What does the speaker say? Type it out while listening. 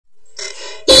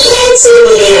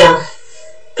ENT Media.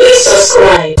 Please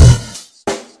subscribe.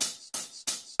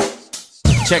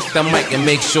 Check the mic and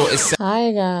make sure it's.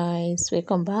 Hi guys,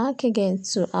 welcome back again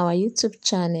to our YouTube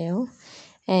channel.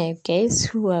 And guess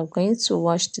who we are going to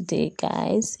watch today,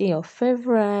 guys? Your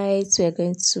favorites. We are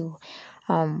going to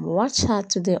watch her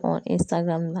today on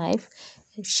Instagram Live.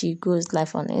 She goes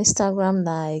live on Instagram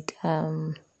like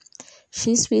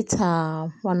she's with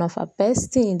one of her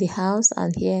bestie in the house,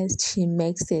 and here she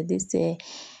makes this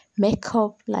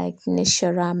makeup, like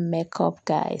natural makeup,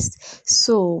 guys.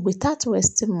 So without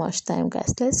wasting much time,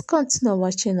 guys, let's continue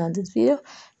watching on this video.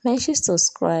 Make sure to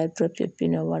subscribe, drop your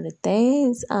opinion what it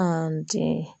thinks, and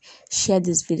share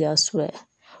this video as well.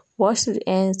 Watch to the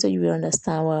end so you will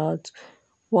understand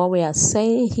what we are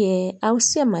saying here. I will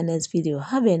see you in my next video.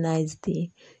 Have a nice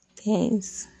day.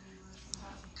 Thanks.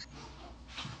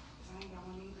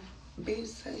 Bitch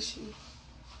say she.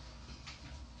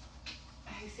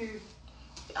 Hey Siri,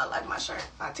 I like my shirt.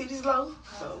 My titties low,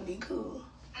 so be cool.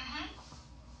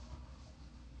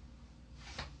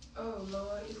 Oh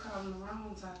Lord, you calling the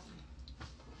wrong topic.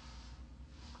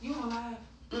 You on live?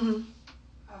 Oh.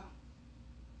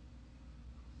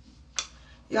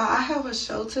 Y'all, I have a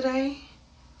show today,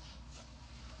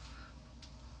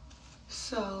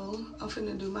 so I'm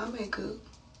finna do my makeup.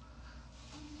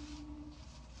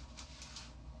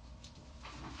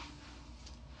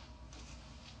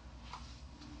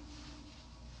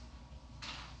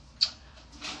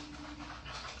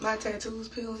 My tattoo's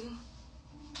peeling.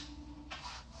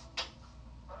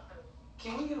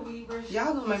 Can we get a weed brush?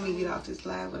 Y'all gonna make me get off this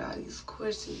live with all these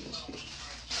questions and shit.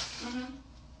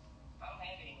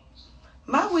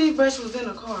 My weed brush was in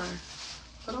the car,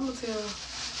 but I'm gonna tell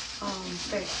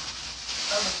Faye.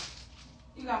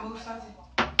 Okay. You got moves, Tati?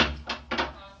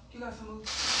 You got some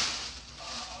moves?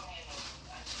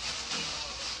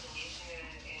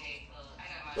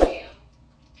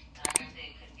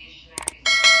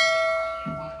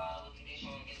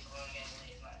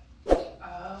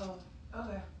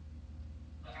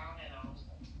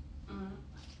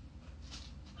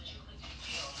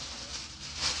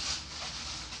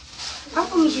 I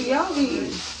promise you, y'all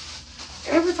be,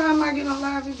 every time I get on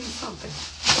live, it be something.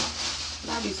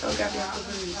 And I be so goddamn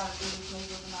confused.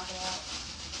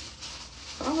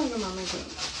 But I'm gonna get my makeup.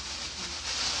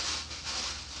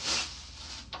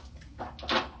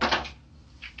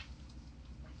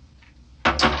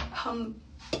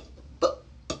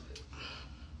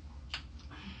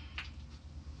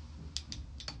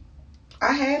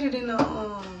 I had it in the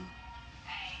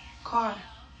car.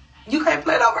 You can't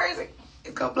play no music.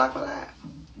 It's gonna block my live.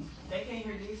 They can't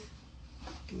hear this.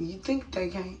 You think they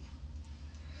can't?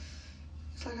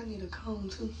 It's like I need a comb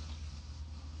too.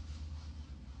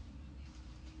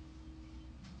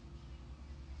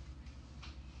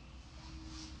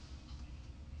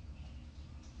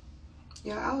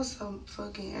 Yeah, I was so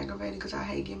fucking aggravated because I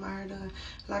hate getting my hair done.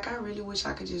 Like, I really wish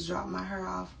I could just drop my hair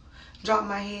off, drop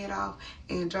my head off,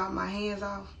 and drop my hands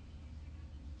off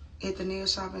at the nail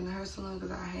shop and the hair salon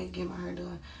because I hate getting my hair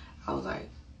done. I was like,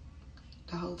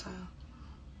 the whole time.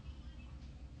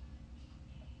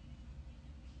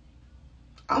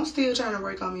 I'm still trying to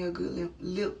work on me a good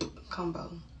lip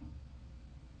combo.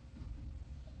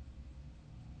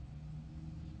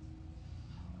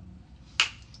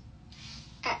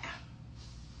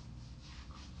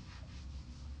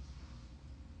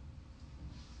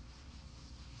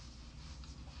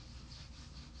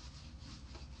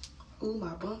 Ooh,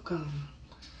 my bump coming.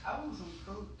 I want some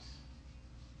fruits.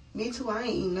 Me too. I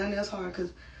ain't eating nothing else hard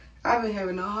because I've been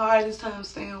having the hardest time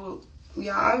staying with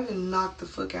y'all. I've been knocked the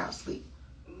fuck out sleep.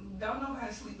 Don't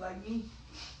nobody sleep like me.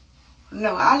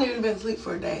 No, I literally been asleep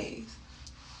for days.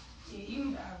 Yeah, you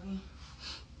need the IV.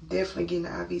 Definitely getting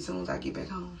the IV as soon as I get back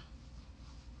home.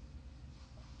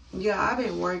 Yeah, I've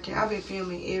been working. I've been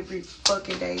filming every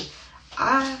fucking day.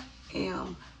 I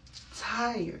am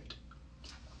tired.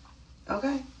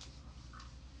 Okay?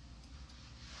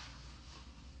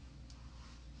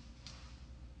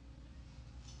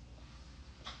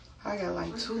 I got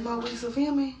like 2 more weeks of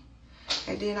filming,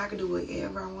 and then I can do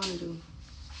whatever I want to do.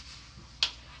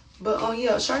 But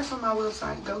yeah, shirt from my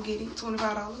website, go get it,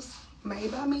 $25,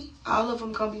 made by me. All of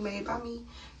them gonna be made by me,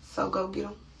 so go get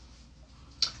them.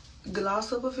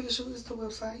 Gloss Up Official is the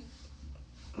website.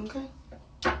 Okay.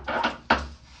 You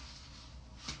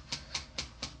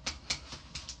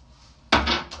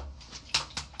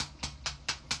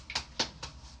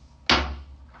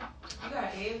got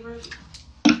head brush?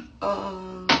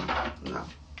 No.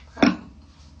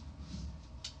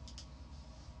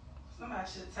 Somebody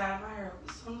should have tied my hair up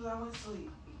as soon as I went to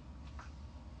sleep.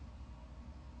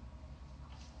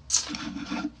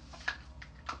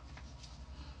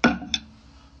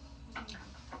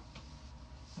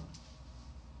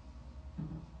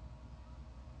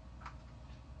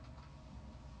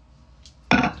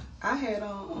 had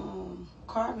on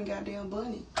Carmen goddamn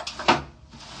bunny.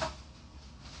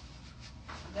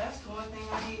 That's the one thing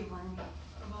I did bring.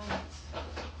 But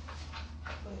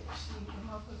shit, the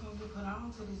motherfucker gonna get put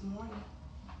on to this morning.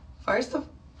 First of,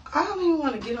 I don't even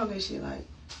want to get on that shit. Like,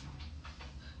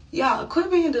 y'all, quit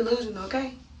being delusional,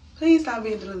 okay? Please stop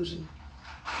being delusional.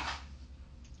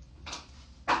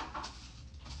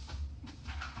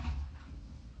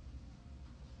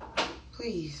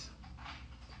 Please.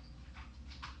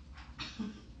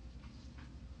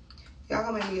 Y'all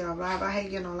gonna make me on live. I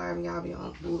hate getting on live and y'all be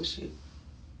on bullshit.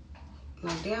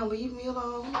 Like, damn, leave me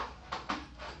alone.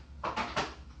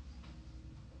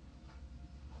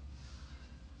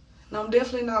 And I'm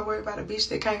definitely not worried about a bitch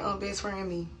that can't best friend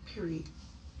me. Period.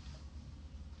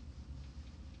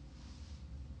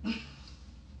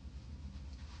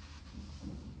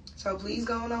 So please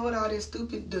go on with all this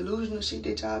stupid delusional shit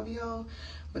that y'all be on.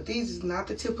 But these is not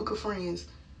the typical friends.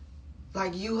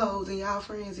 Like you hoes and y'all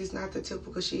friends is not the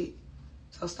typical shit.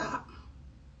 So stop.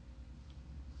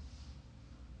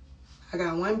 I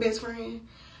got one best friend,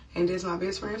 and that's my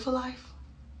best friend for life.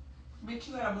 Bitch,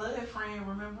 you got a blood friend,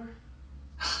 remember?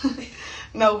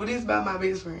 No, but it's about my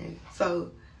best friend.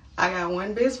 So I got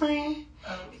one best friend,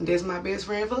 and that's my best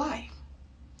friend for life.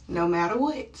 No matter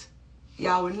what.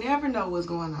 Y'all will never know what's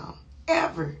going on.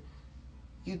 Ever.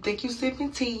 You think you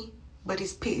sipping tea, but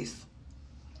it's piss.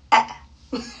 Ah.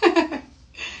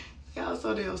 Y'all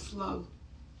so damn slow.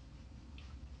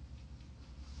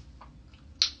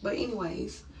 But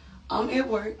anyways, I'm at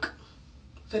work.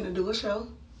 Finna do a show.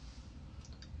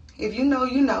 If you know,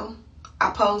 you know. I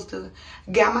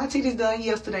got my titties done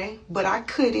yesterday, but I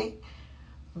couldn't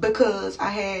because I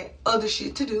had other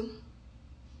shit to do.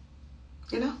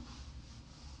 You know?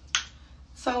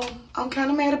 So, I'm kind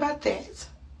of mad about that.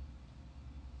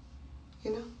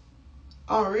 You know?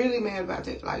 I'm really mad about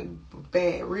that. Like,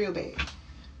 bad. Real bad.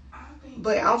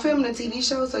 But I'm filming a TV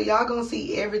show, so y'all gonna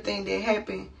see everything that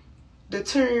happened. The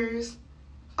tours.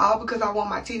 All because I want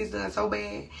my titties done so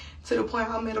bad. To the point,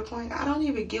 I'm at a point, I don't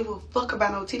even give a fuck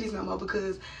about no titties no more.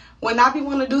 Because when I be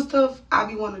wanting to do stuff, I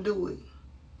be wanting to do it.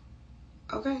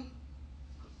 Okay?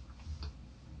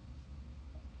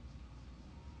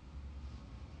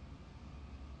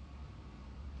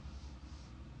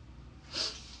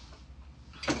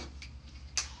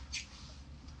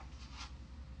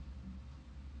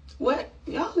 What?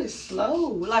 Y'all is slow.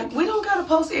 Like, we don't gotta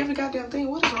post every goddamn thing.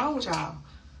 What is wrong with y'all?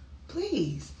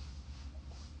 Please.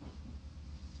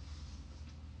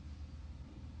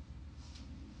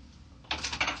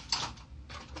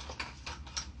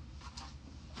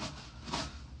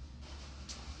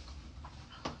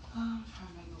 I'm trying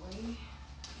to make a way.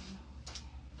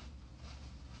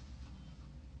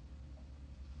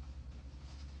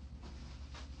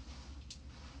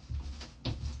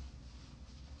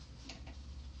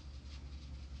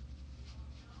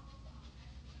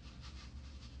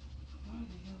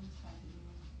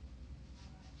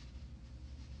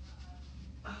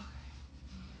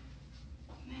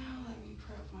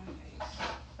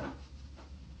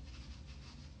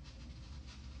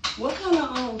 What kind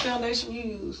of foundation you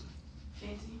use?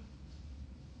 Fenty.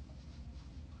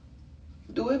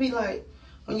 Do it be like,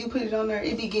 when you put it on there,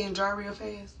 it be getting dry real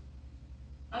fast?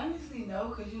 Honestly, no,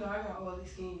 because, you know, I got oily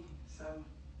skin, so.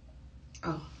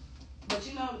 Oh. But,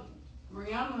 you know,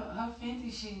 Rihanna, her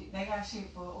Fenty shit, they got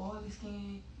shit for oily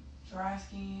skin, dry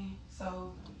skin,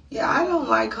 so. Yeah, I don't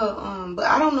like her, but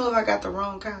I don't know if I got the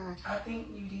wrong kind. I think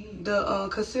you did. The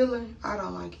concealer, I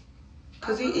don't like it.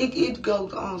 Because it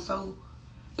goes on so.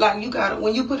 Like, you gotta,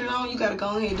 when you put it on, you gotta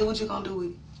go ahead and do what you gonna do with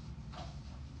it.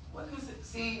 What concealer?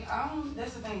 See,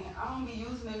 that's the thing. I don't be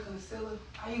using that concealer.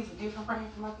 I use a different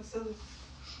brand for my concealer.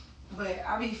 But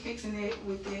I be fixing it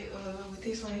with that, with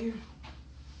this right here.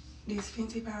 This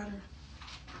Fenty powder.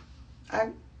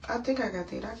 I think I got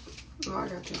that. No, I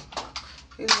got this.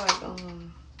 It's like,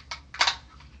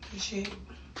 this shit.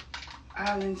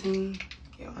 Islandine.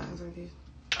 Yeah, mine's like this.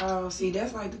 Oh, see,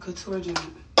 that's like the couture joint.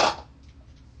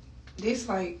 This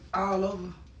like all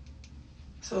over.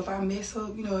 So if I mess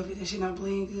up, you know, if that shit not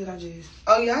blend good, I just.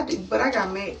 Oh yeah, I did, but I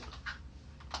got MAC.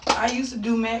 I used to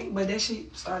do MAC, but that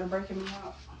shit started breaking me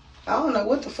out. I don't know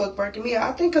what the fuck breaking me out.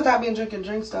 I think because I've been drinking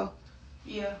drinks though.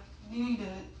 Yeah, you need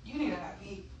an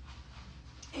IV.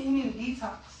 And you need a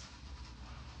detox.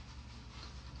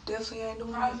 Definitely ain't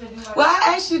doing it. Well,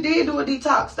 I actually did do a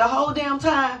detox. The whole damn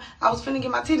time I was finna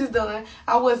get my titties done,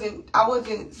 I wasn't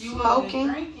smoking. You wasn't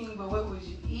drinking, but what was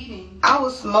you eating? I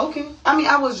was smoking. I mean,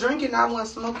 I was drinking, I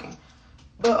wasn't smoking.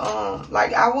 But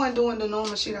like I wasn't doing the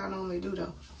normal shit I normally do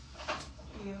though.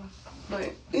 Yeah.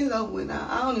 But it's over with now.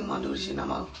 I don't even want to do this shit no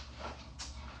more.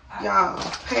 Y'all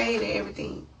paid and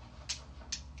everything.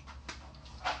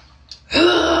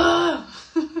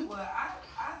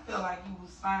 felt like you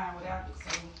was fine without it.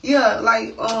 So. Yeah,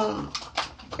 like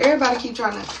everybody keep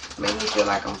trying to make me feel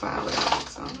like I'm fine without it.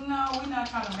 So. No, we're not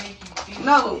trying to make you feel.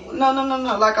 No.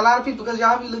 Like a lot of people, because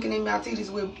y'all be looking at my titties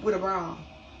with a bra on.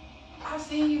 I've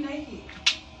seen you naked.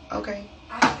 Okay.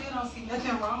 I still don't see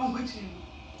nothing wrong with you.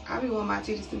 I be wanting my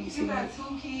titties to be seen. You got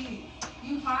 2 kids.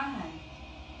 You fine.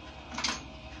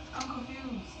 I'm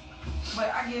confused. But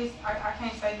I guess I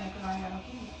can't say nothing because I ain't got no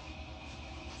kids.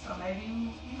 So maybe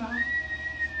you know,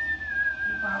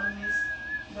 you probably miss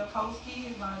the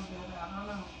post-kids body better. I don't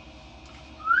know.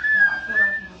 But I feel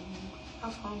like you would be. My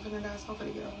phone finna die, so I'm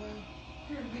finna get over there.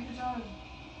 Here, get the charger.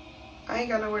 I ain't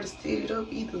got nowhere to steady it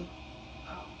up either.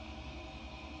 Oh.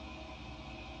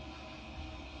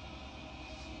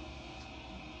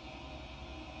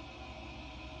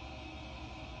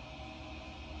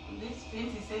 This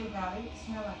fancy save out, it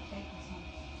smell like cake or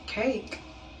something. Cake?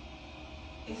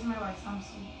 It smell like something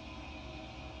sweet.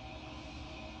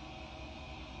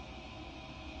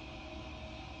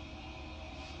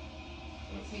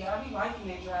 And see, I be liking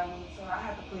that dry meat, so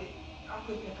I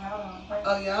put that powder on first.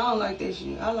 Oh yeah, I don't like that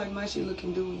shit. I like my shit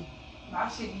looking dewy. My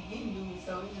shit be getting dewy,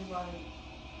 so it's just like.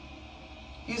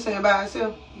 You saying by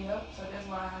itself? Yep, so that's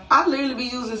why I literally be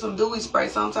using some dewy spray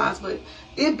sometimes, but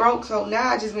it broke, so now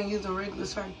I just been using regular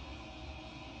spray.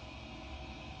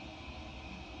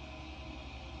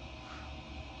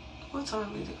 What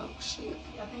time is it? Oh shit.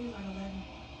 I think it's like 11.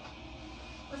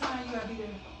 What time you gotta be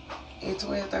there? At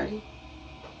 12:30.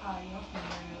 Oh, yeah, I'm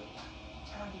finna hurry up.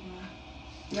 I'll be done.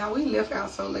 Yeah, we left out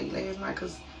so late last night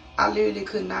because I literally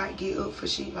could not get up for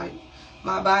shit. Like,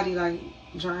 my body, like,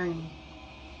 drained.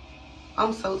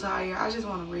 I'm so tired. I just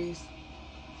want to rest.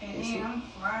 And then I'm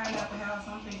flying out the house.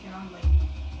 I'm thinking I'm late.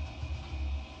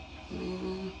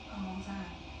 I'm on time.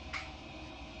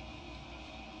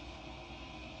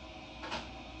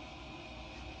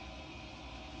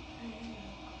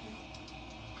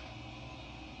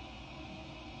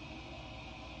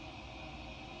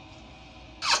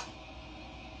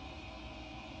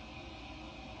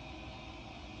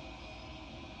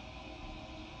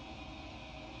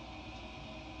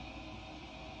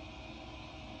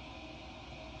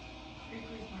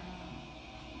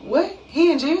 What?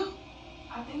 He in jail?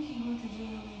 I think he went to jail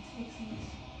in Texas.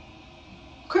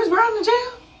 Chris Brown in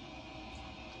jail?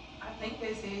 I think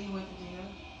they said he went to jail.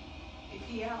 If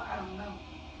he out, I don't know.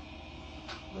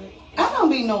 But I don't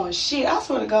be knowing shit. I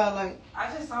swear to God, like.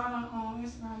 I just saw it on Instagram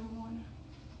this morning.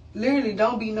 Literally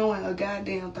don't be knowing a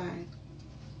goddamn thing.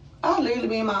 I literally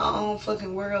be in my own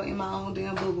fucking world, in my own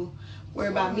damn bubble. Worry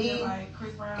about me like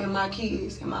Chris Brown and my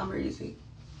kids and my music.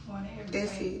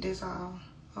 That's state. it. That's all.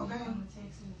 Okay. They come to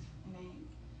Texas and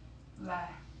they lie.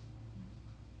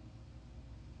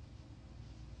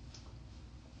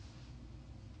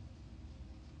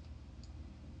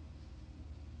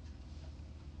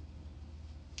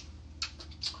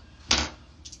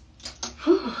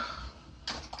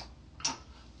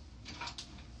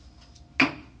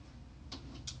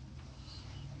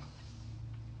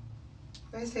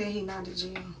 They said he not in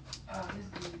jail. Oh,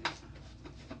 this good.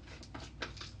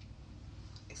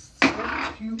 It's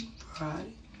so cute,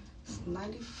 right? It's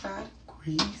 95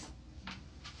 degrees.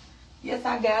 Yes,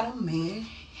 I got a man,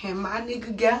 and my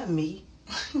nigga got me.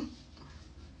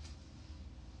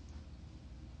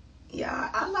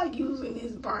 Yeah, I like using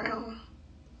this brown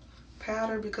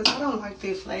powder because I don't like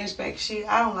that flashback shit.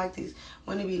 I don't like this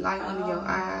when it be light under your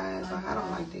eyes. Like, I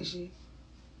don't like that shit.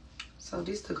 So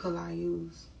this the color I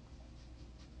use.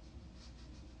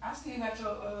 I still got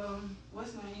your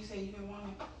what's the name you said you didn't want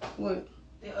it? What?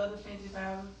 The other Fenty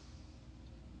powder.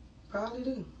 Probably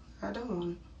do. I don't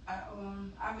want it.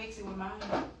 I mix it with mine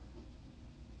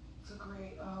to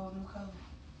create a whole new color.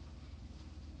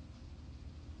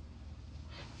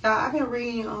 Now I've been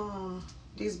reading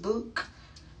this book,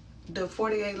 The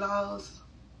 48 Laws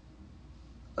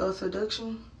of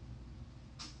Seduction.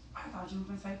 I thought you were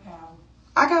gonna say power.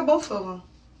 I got both of them.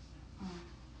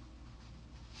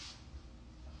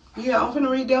 Yeah, I'm finna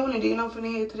read that one and then I'm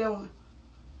finna head to that one.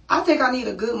 I think I need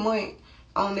a good month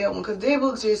on that one because that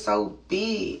book's just so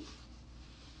big.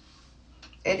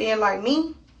 And then like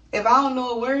me, if I don't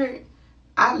know a word,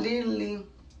 I literally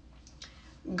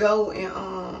go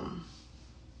and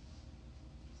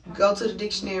go to the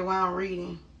dictionary while I'm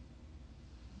reading.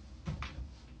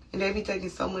 And they be taking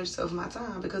so much of my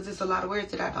time because it's a lot of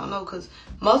words that I don't know because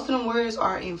most of them words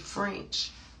are in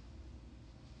French.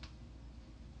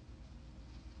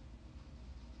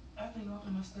 I think I'm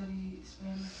gonna study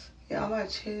Spanish. Yeah, my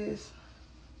chest.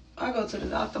 I go to the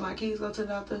doctor. My kids go to the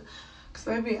doctor. Because,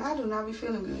 baby, I do not be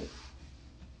feeling good.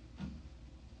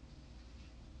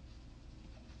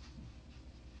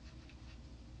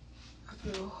 I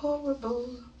feel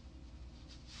horrible.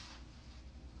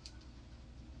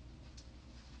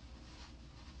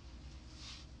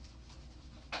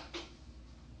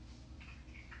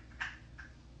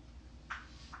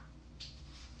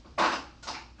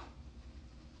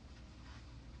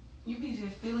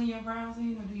 filling your brows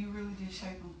in, or do you really just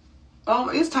shape them?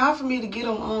 It's time for me to get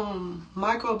them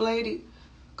microbladed,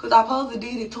 cause I supposed to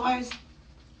did it twice.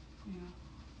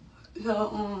 Yeah.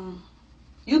 So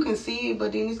you can see it,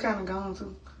 but then it's kind of gone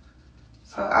too.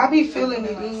 So I be filling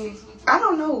it in. I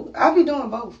don't know. I be doing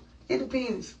both. It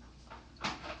depends.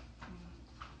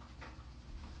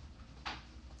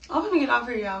 I'm gonna get off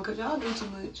here, y'all, cause y'all do too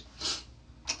much.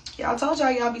 Y'all told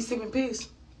y'all be sipping piss.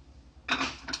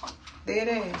 Dead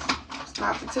ass. It's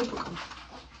not the typical.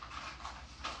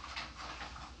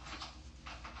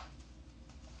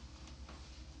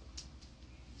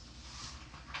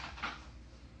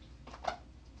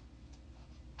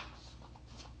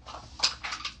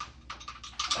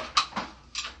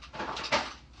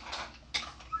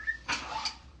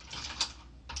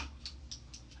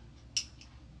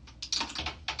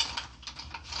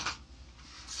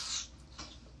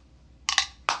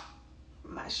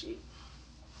 My shit.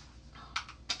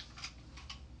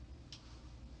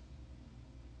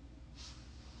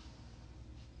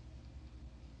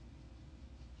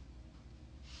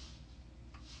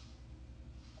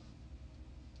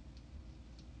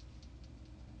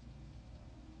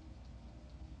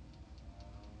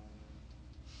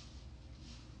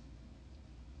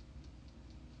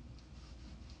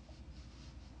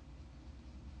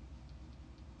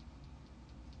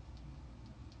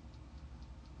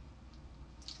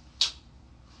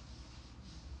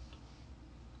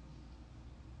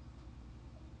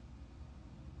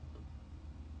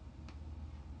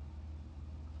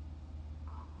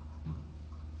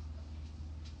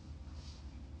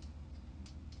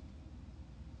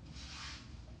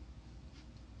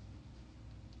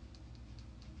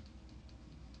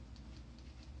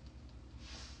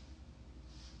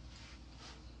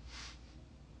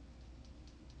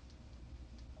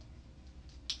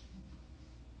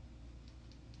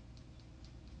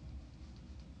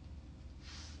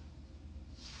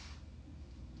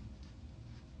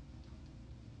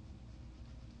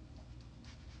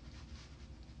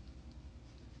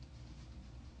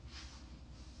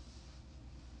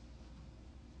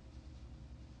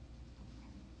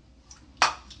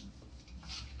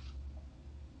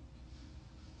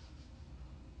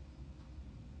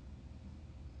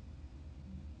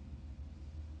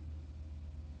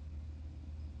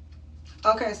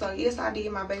 Okay, so yes, I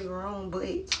did my baby room, but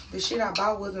the shit I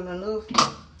bought wasn't enough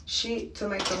shit to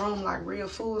make the room like real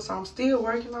full. So I'm still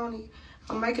working on it.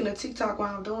 I'm making a TikTok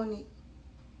while I'm doing it.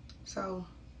 So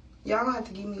y'all gonna have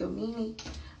to give me a minute.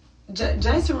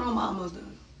 Jason room almost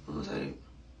done. I'm gonna say that.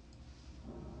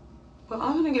 But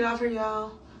I'm gonna get off here,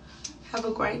 y'all. Have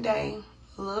a great day.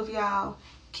 Love y'all.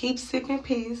 Keep sipping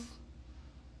piss.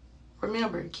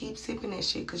 Remember, keep sipping that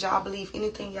shit, cause y'all believe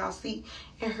anything y'all see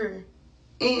and hear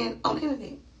and on the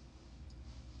internet.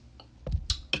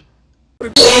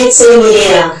 ENT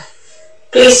Media.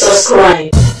 Please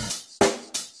subscribe.